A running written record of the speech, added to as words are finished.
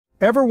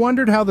Ever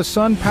wondered how the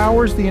sun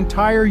powers the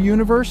entire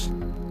universe?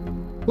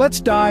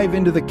 Let's dive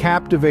into the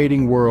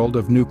captivating world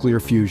of nuclear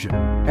fusion.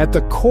 At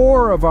the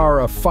core of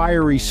our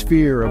fiery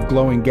sphere of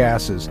glowing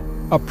gases,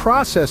 a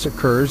process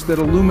occurs that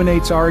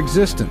illuminates our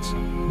existence.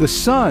 The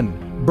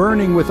sun,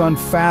 burning with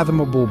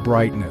unfathomable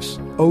brightness,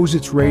 owes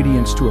its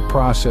radiance to a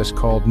process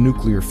called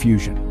nuclear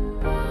fusion.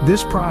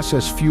 This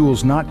process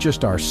fuels not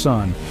just our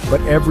sun,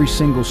 but every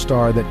single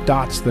star that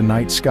dots the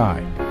night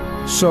sky.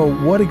 So,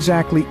 what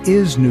exactly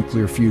is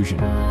nuclear fusion?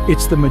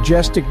 It's the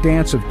majestic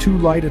dance of two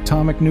light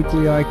atomic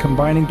nuclei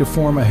combining to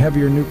form a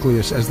heavier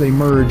nucleus. As they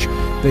merge,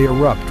 they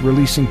erupt,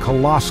 releasing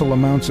colossal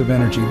amounts of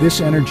energy.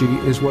 This energy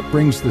is what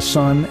brings the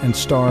sun and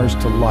stars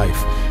to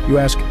life. You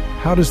ask,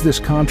 how does this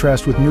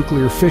contrast with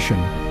nuclear fission,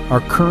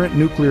 our current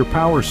nuclear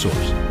power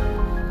source?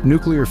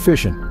 Nuclear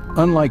fission,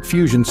 unlike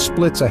fusion,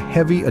 splits a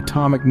heavy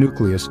atomic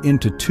nucleus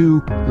into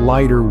two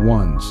lighter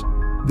ones.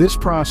 This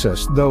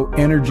process, though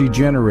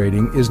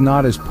energy-generating, is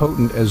not as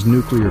potent as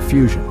nuclear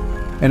fusion,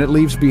 and it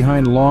leaves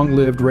behind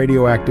long-lived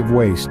radioactive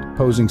waste,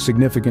 posing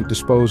significant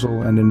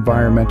disposal and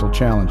environmental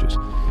challenges.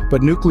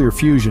 But nuclear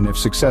fusion, if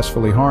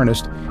successfully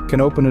harnessed, can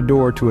open a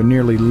door to a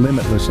nearly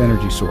limitless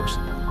energy source.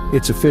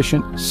 It's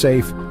efficient,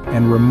 safe,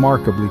 and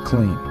remarkably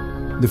clean.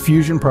 The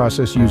fusion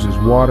process uses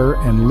water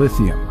and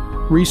lithium,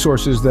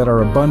 resources that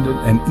are abundant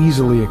and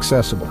easily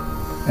accessible.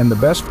 And the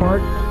best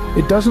part?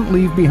 It doesn't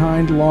leave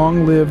behind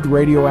long-lived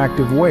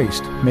radioactive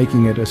waste,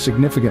 making it a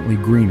significantly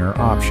greener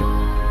option.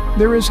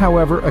 There is,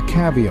 however, a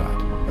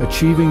caveat.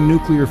 Achieving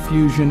nuclear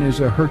fusion is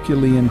a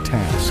Herculean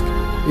task.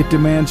 It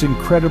demands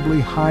incredibly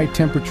high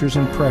temperatures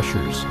and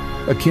pressures,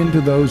 akin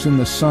to those in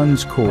the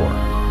sun's core.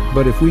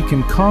 But if we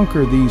can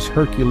conquer these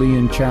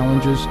Herculean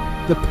challenges,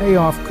 the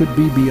payoff could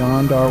be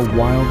beyond our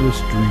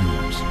wildest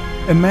dreams.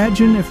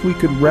 Imagine if we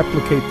could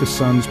replicate the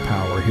sun's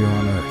power here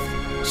on Earth.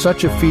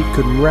 Such a feat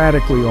could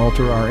radically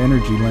alter our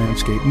energy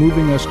landscape,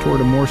 moving us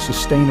toward a more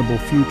sustainable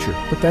future.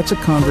 But that's a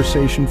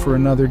conversation for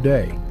another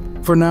day.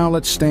 For now,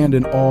 let's stand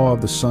in awe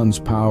of the sun's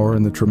power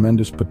and the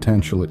tremendous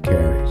potential it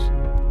carries.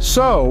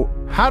 So,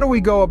 how do we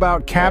go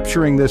about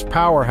capturing this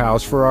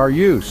powerhouse for our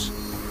use?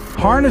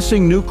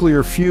 Harnessing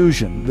nuclear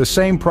fusion, the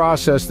same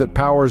process that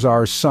powers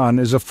our sun,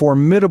 is a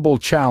formidable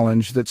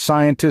challenge that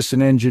scientists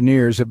and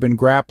engineers have been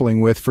grappling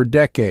with for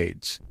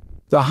decades.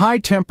 The high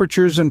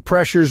temperatures and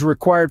pressures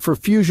required for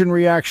fusion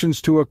reactions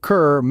to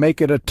occur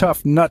make it a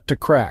tough nut to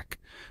crack.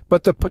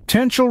 But the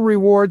potential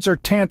rewards are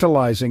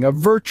tantalizing, a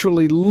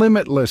virtually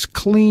limitless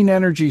clean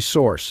energy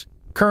source.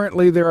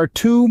 Currently, there are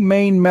two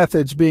main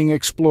methods being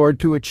explored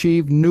to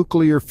achieve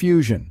nuclear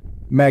fusion: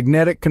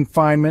 magnetic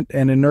confinement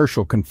and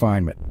inertial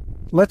confinement.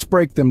 Let's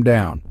break them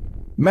down.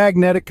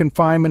 Magnetic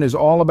confinement is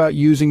all about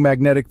using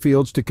magnetic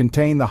fields to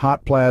contain the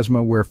hot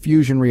plasma where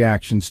fusion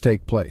reactions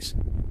take place.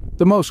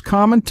 The most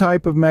common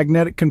type of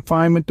magnetic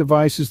confinement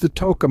device is the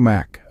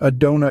tokamak, a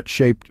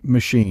donut-shaped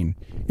machine.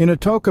 In a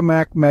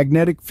tokamak,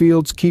 magnetic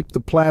fields keep the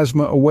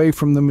plasma away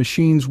from the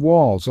machine's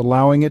walls,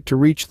 allowing it to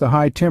reach the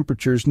high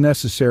temperatures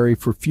necessary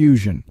for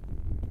fusion.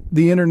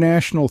 The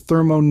International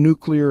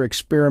Thermonuclear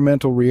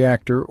Experimental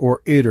Reactor,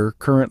 or ITER,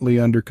 currently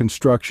under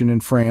construction in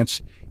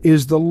France,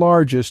 is the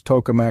largest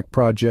tokamak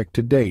project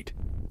to date.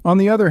 On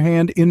the other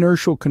hand,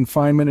 inertial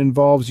confinement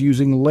involves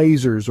using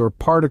lasers or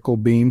particle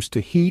beams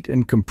to heat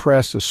and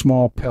compress a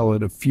small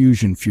pellet of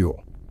fusion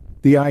fuel.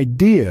 The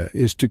idea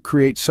is to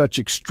create such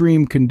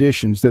extreme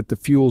conditions that the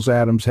fuel's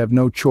atoms have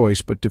no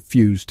choice but to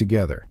fuse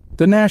together.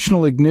 The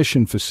National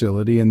Ignition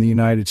Facility in the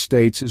United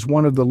States is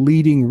one of the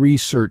leading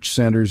research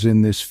centers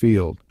in this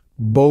field.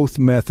 Both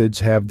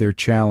methods have their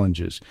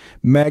challenges.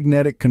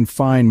 Magnetic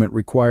confinement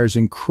requires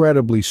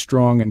incredibly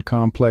strong and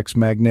complex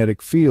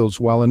magnetic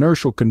fields, while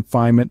inertial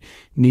confinement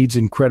needs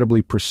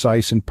incredibly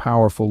precise and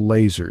powerful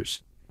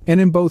lasers. And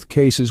in both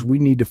cases, we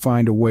need to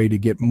find a way to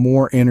get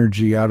more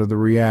energy out of the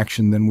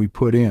reaction than we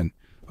put in,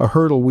 a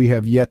hurdle we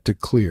have yet to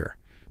clear.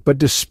 But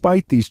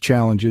despite these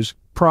challenges,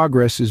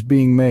 progress is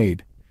being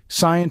made.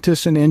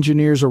 Scientists and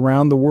engineers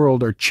around the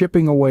world are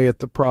chipping away at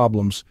the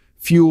problems,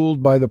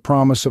 fueled by the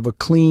promise of a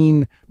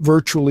clean,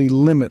 virtually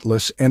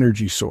limitless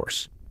energy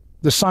source.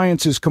 The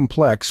science is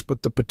complex,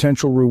 but the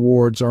potential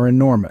rewards are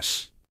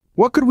enormous.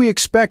 What could we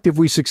expect if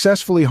we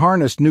successfully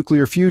harnessed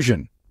nuclear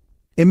fusion?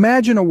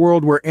 Imagine a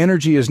world where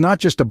energy is not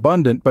just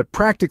abundant, but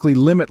practically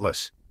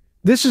limitless.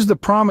 This is the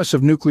promise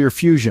of nuclear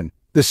fusion,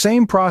 the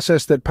same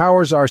process that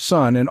powers our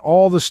sun and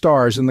all the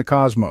stars in the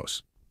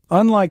cosmos.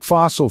 Unlike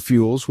fossil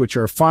fuels, which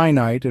are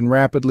finite and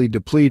rapidly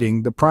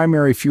depleting, the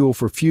primary fuel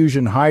for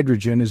fusion,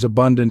 hydrogen, is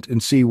abundant in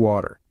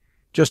seawater.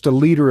 Just a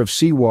liter of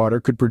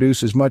seawater could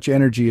produce as much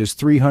energy as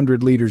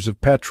 300 liters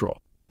of petrol.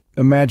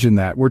 Imagine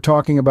that. We're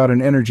talking about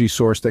an energy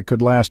source that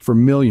could last for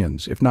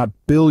millions, if not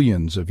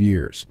billions of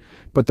years.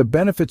 But the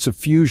benefits of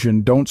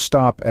fusion don't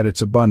stop at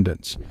its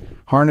abundance.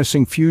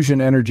 Harnessing fusion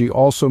energy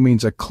also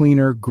means a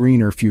cleaner,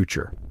 greener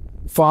future.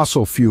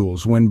 Fossil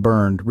fuels, when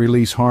burned,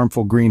 release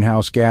harmful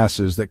greenhouse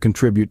gases that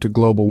contribute to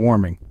global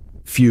warming.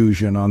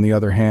 Fusion, on the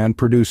other hand,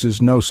 produces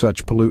no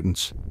such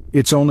pollutants.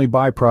 Its only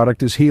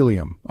byproduct is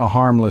helium, a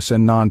harmless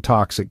and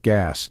non-toxic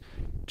gas.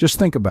 Just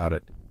think about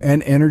it.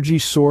 an energy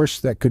source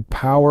that could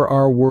power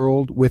our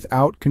world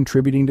without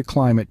contributing to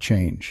climate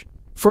change.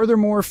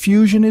 Furthermore,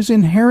 fusion is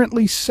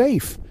inherently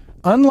safe.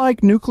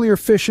 Unlike nuclear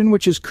fission,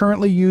 which is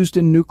currently used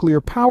in nuclear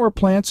power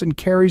plants and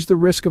carries the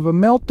risk of a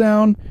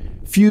meltdown,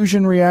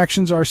 fusion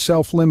reactions are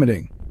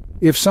self-limiting.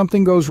 If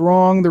something goes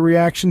wrong, the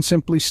reaction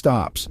simply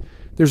stops.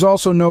 There's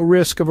also no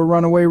risk of a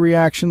runaway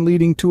reaction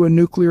leading to a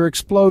nuclear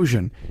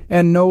explosion,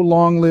 and no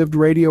long-lived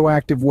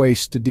radioactive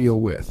waste to deal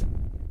with.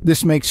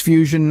 This makes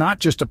fusion not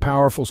just a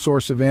powerful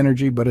source of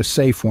energy, but a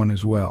safe one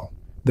as well.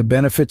 The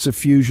benefits of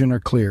fusion are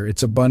clear.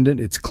 It's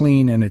abundant, it's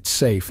clean, and it's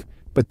safe.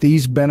 But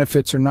these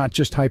benefits are not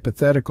just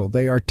hypothetical,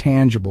 they are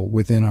tangible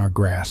within our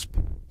grasp.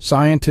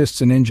 Scientists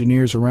and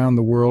engineers around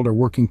the world are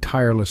working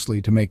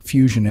tirelessly to make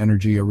fusion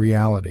energy a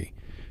reality.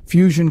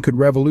 Fusion could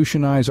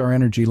revolutionize our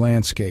energy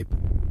landscape,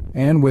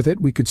 and with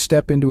it we could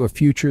step into a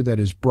future that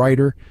is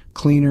brighter,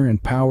 cleaner,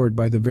 and powered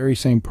by the very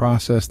same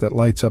process that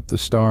lights up the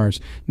stars.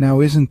 Now,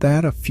 isn't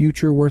that a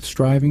future worth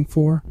striving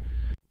for?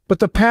 But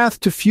the path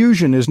to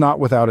fusion is not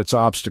without its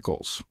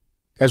obstacles.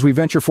 As we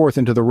venture forth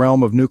into the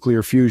realm of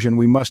nuclear fusion,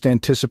 we must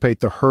anticipate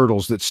the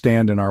hurdles that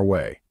stand in our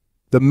way.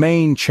 The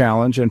main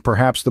challenge, and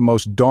perhaps the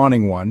most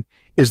daunting one,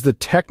 is the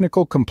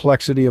technical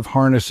complexity of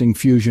harnessing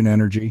fusion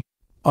energy.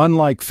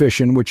 Unlike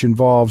fission, which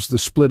involves the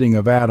splitting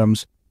of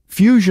atoms,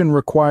 fusion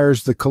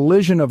requires the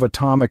collision of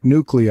atomic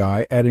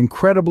nuclei at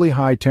incredibly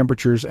high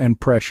temperatures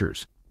and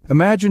pressures.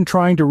 Imagine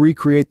trying to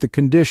recreate the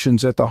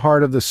conditions at the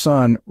heart of the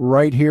sun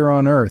right here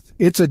on Earth.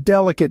 It's a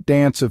delicate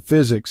dance of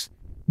physics,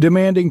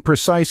 demanding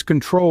precise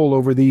control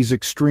over these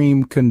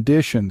extreme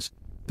conditions.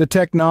 The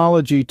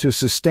technology to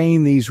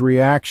sustain these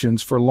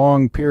reactions for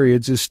long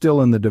periods is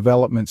still in the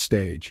development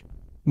stage.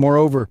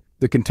 Moreover,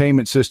 the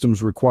containment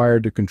systems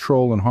required to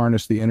control and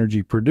harness the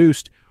energy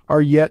produced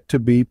are yet to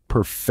be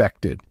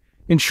perfected.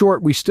 In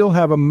short, we still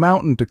have a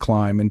mountain to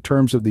climb in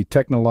terms of the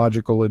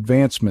technological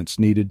advancements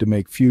needed to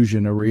make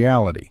fusion a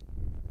reality.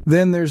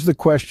 Then there's the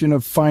question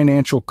of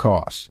financial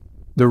costs.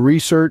 The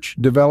research,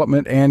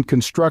 development, and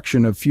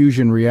construction of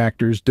fusion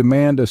reactors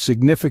demand a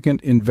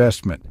significant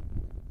investment.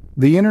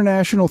 The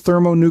International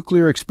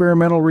Thermonuclear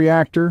Experimental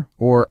Reactor,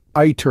 or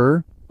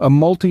ITER, a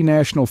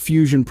multinational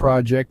fusion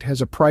project,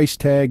 has a price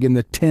tag in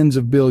the tens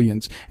of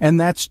billions, and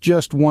that's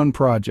just one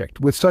project.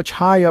 With such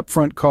high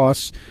upfront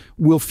costs,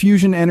 will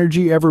fusion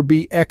energy ever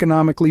be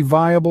economically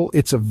viable?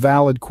 It's a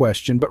valid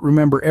question, but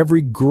remember,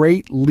 every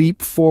great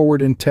leap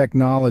forward in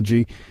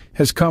technology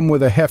has come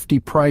with a hefty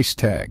price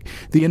tag.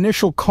 The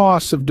initial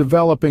costs of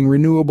developing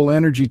renewable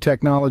energy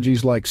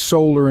technologies like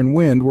solar and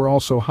wind were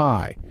also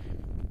high.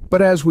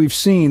 But as we've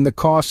seen, the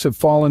costs have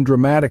fallen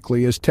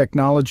dramatically as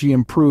technology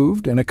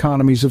improved and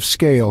economies of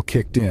scale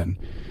kicked in.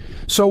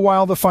 So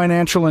while the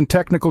financial and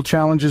technical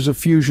challenges of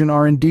fusion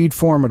are indeed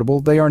formidable,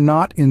 they are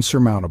not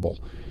insurmountable.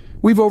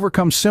 We've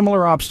overcome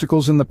similar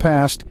obstacles in the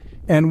past,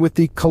 and with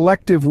the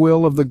collective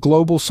will of the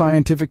global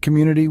scientific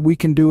community, we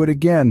can do it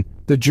again.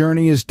 The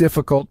journey is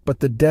difficult,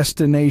 but the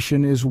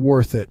destination is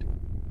worth it.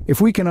 If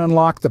we can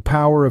unlock the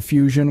power of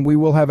fusion, we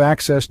will have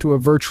access to a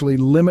virtually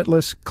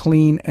limitless,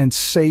 clean, and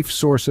safe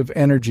source of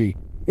energy.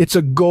 It's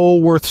a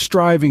goal worth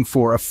striving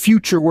for, a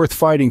future worth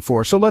fighting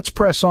for. So let's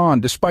press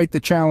on, despite the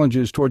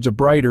challenges, towards a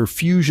brighter,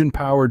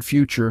 fusion-powered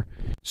future.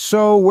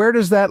 So where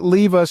does that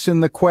leave us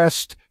in the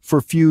quest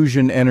for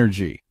fusion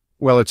energy?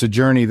 Well, it's a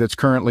journey that's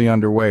currently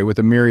underway, with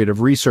a myriad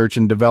of research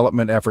and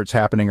development efforts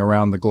happening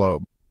around the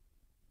globe.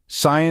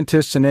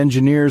 Scientists and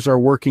engineers are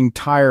working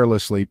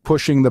tirelessly,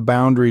 pushing the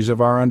boundaries of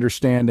our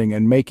understanding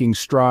and making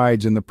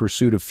strides in the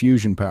pursuit of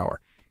fusion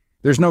power.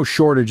 There's no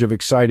shortage of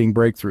exciting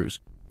breakthroughs.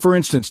 For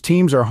instance,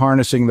 teams are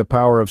harnessing the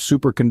power of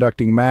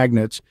superconducting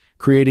magnets,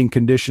 creating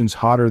conditions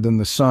hotter than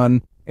the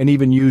sun, and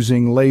even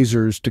using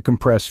lasers to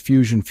compress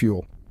fusion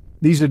fuel.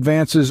 These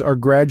advances are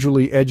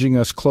gradually edging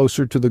us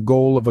closer to the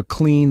goal of a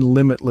clean,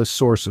 limitless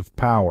source of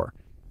power.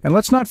 And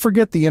let's not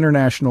forget the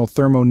International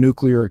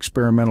Thermonuclear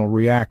Experimental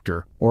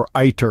Reactor, or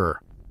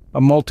ITER,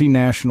 a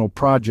multinational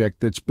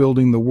project that's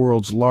building the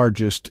world's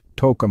largest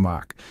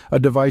tokamak, a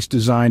device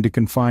designed to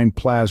confine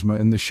plasma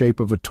in the shape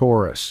of a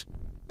torus.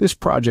 This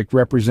project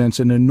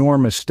represents an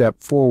enormous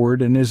step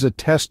forward and is a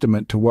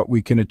testament to what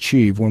we can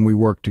achieve when we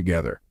work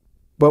together.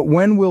 But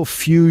when will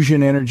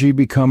fusion energy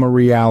become a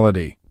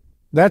reality?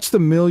 That's the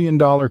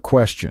million-dollar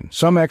question.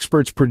 Some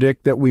experts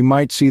predict that we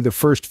might see the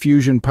first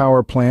fusion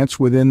power plants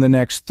within the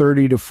next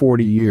 30 to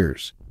 40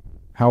 years.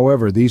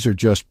 However, these are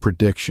just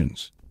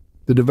predictions.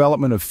 The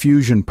development of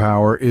fusion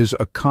power is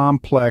a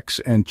complex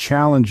and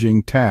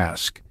challenging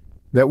task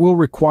that will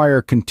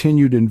require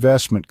continued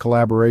investment,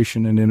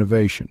 collaboration, and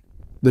innovation.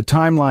 The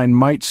timeline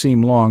might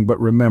seem long, but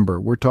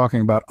remember, we're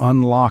talking about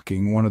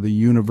unlocking one of the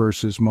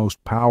universe's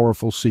most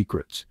powerful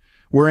secrets.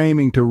 We're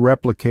aiming to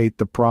replicate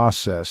the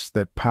process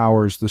that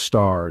powers the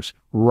stars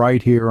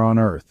right here on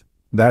Earth.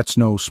 That's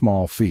no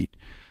small feat.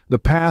 The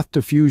path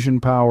to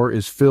fusion power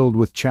is filled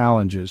with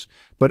challenges,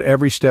 but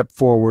every step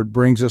forward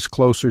brings us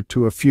closer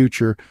to a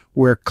future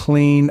where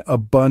clean,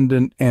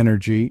 abundant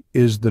energy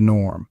is the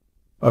norm.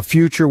 A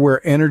future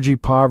where energy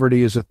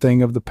poverty is a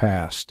thing of the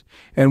past,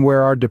 and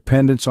where our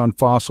dependence on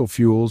fossil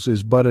fuels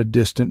is but a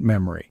distant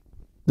memory.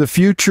 The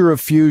future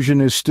of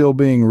fusion is still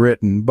being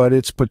written, but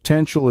its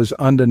potential is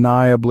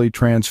undeniably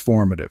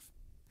transformative.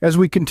 As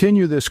we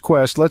continue this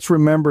quest, let's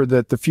remember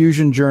that the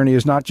fusion journey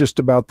is not just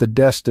about the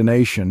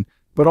destination,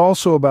 but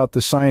also about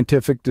the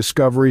scientific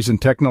discoveries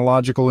and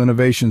technological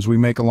innovations we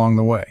make along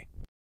the way.